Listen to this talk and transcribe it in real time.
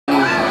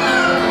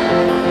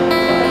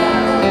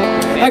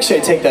Actually,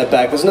 I take that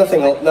back. There's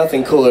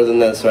nothing cooler than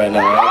this right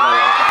now.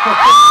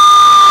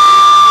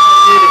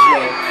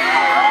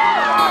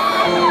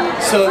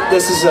 So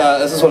this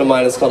is one of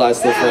mine. It's called I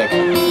Still Think.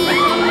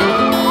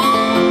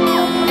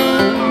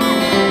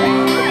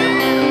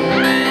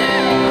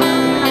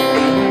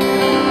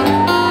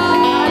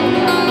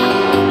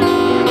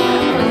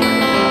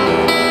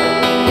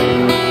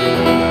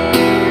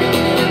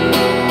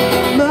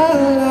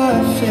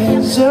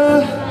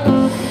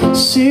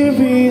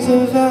 Series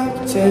of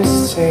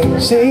actors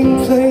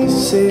changing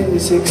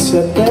places,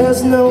 except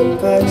there's no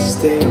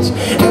backstage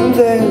and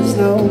there's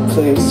no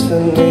place for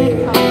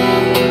me.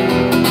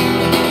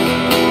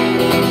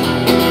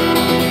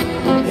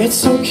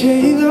 It's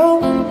okay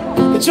though,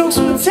 the jokes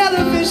on the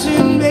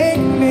television make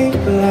me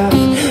laugh,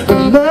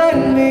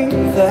 remind me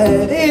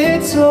that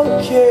it's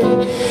okay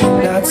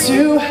not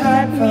to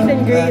have a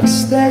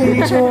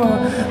backstage or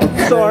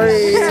a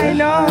sorry, I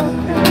know.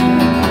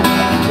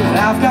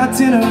 I've got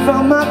dinner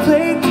on my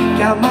plate,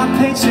 got my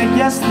paycheck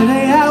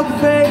yesterday, how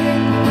great,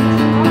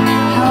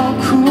 how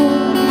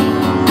cool.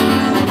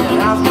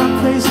 And I've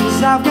got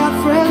places, I've got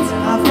friends,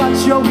 I've got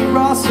Joey,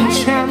 Ross, and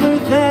Chandler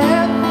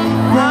there.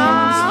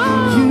 There's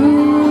you.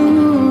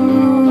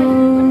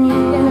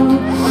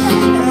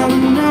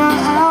 And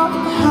now,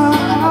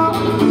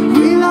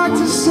 we like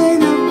to say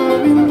that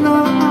we're in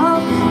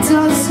love.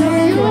 Does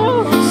it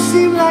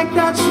seem like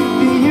that should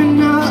be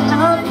enough?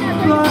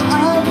 But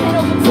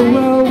the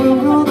world will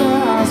roll their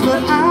eyes,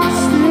 but I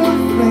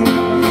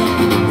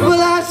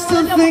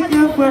still think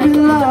that we're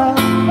in love.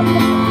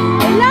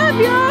 I love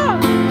you.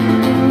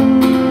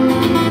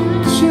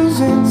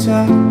 Choosing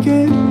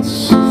jackets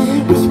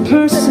with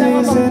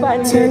purses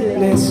and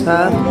tickets,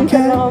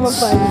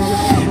 pockets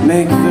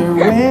make their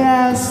way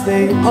as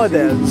they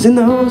please in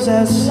those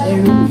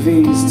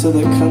SUVs to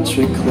the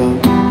country club.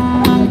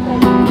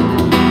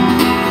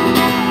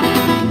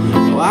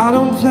 No, I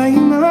don't play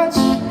much,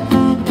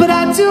 but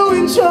I do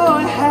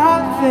enjoy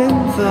having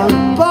the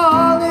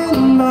ball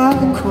in my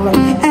court.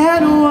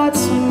 And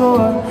what's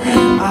more,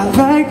 I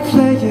like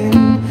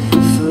playing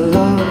for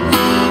love.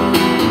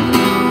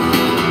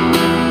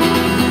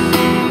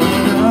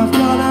 I've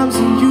got arms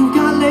and you've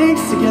got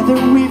legs, together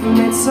we've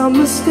made some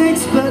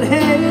mistakes, but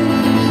hey,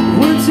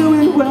 we're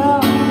doing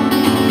well.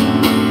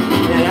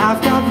 And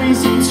I've got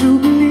reason to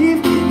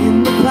believe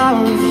in the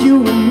power of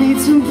you and me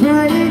to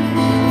break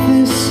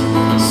this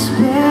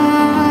spell.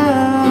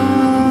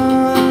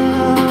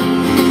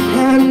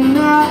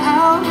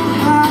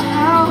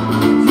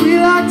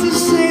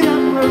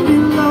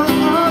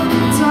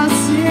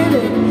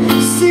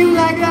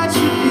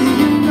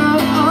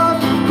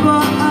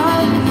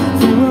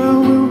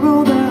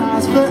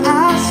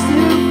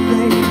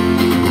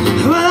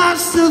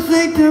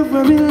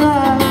 We're in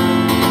love.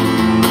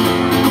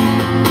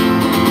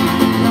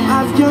 Now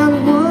I've got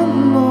one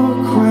more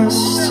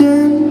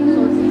question.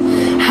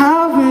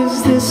 How is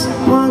this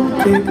one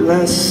big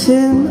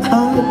lesson? I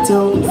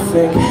don't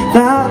think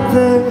that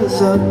there's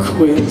a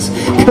quiz,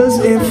 'cause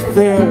if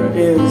there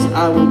is,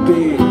 I will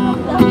be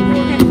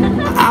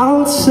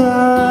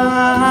outside,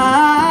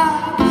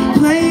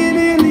 playing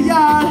in the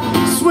yard,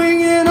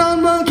 swinging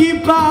on monkey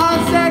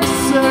bars,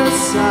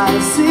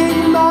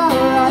 exercising my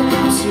right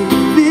to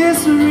this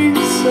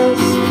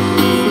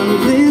from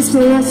this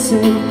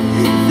lesson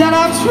that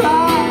I've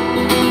tried.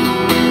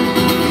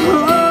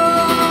 Oh,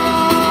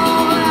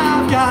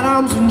 I've got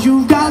arms and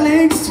you've got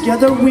legs,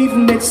 together we've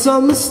made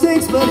some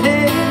mistakes, but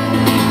hey,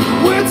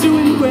 we're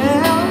doing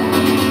well.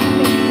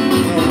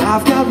 And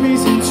I've got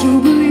reason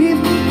to believe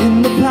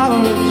in the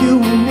power of you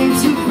and me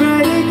to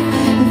break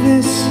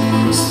this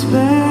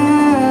spell.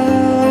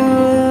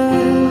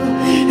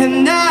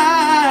 And now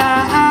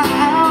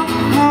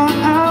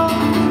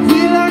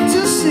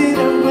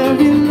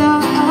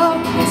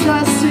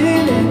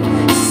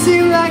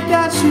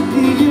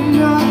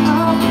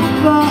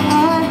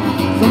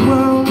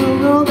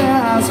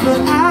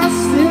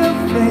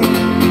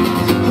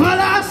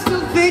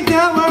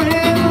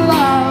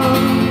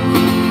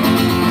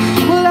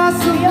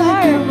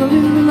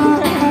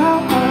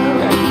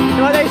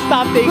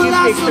stop taking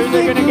pictures,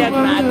 they're gonna get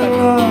mad.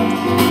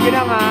 Sige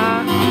na nga.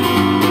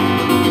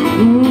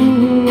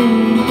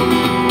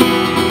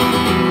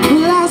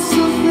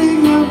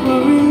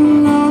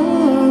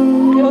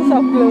 Close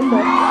up, close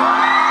up.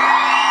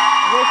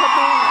 Close up.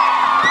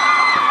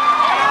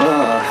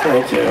 Oh,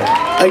 thank you.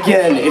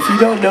 Again, if you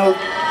don't know...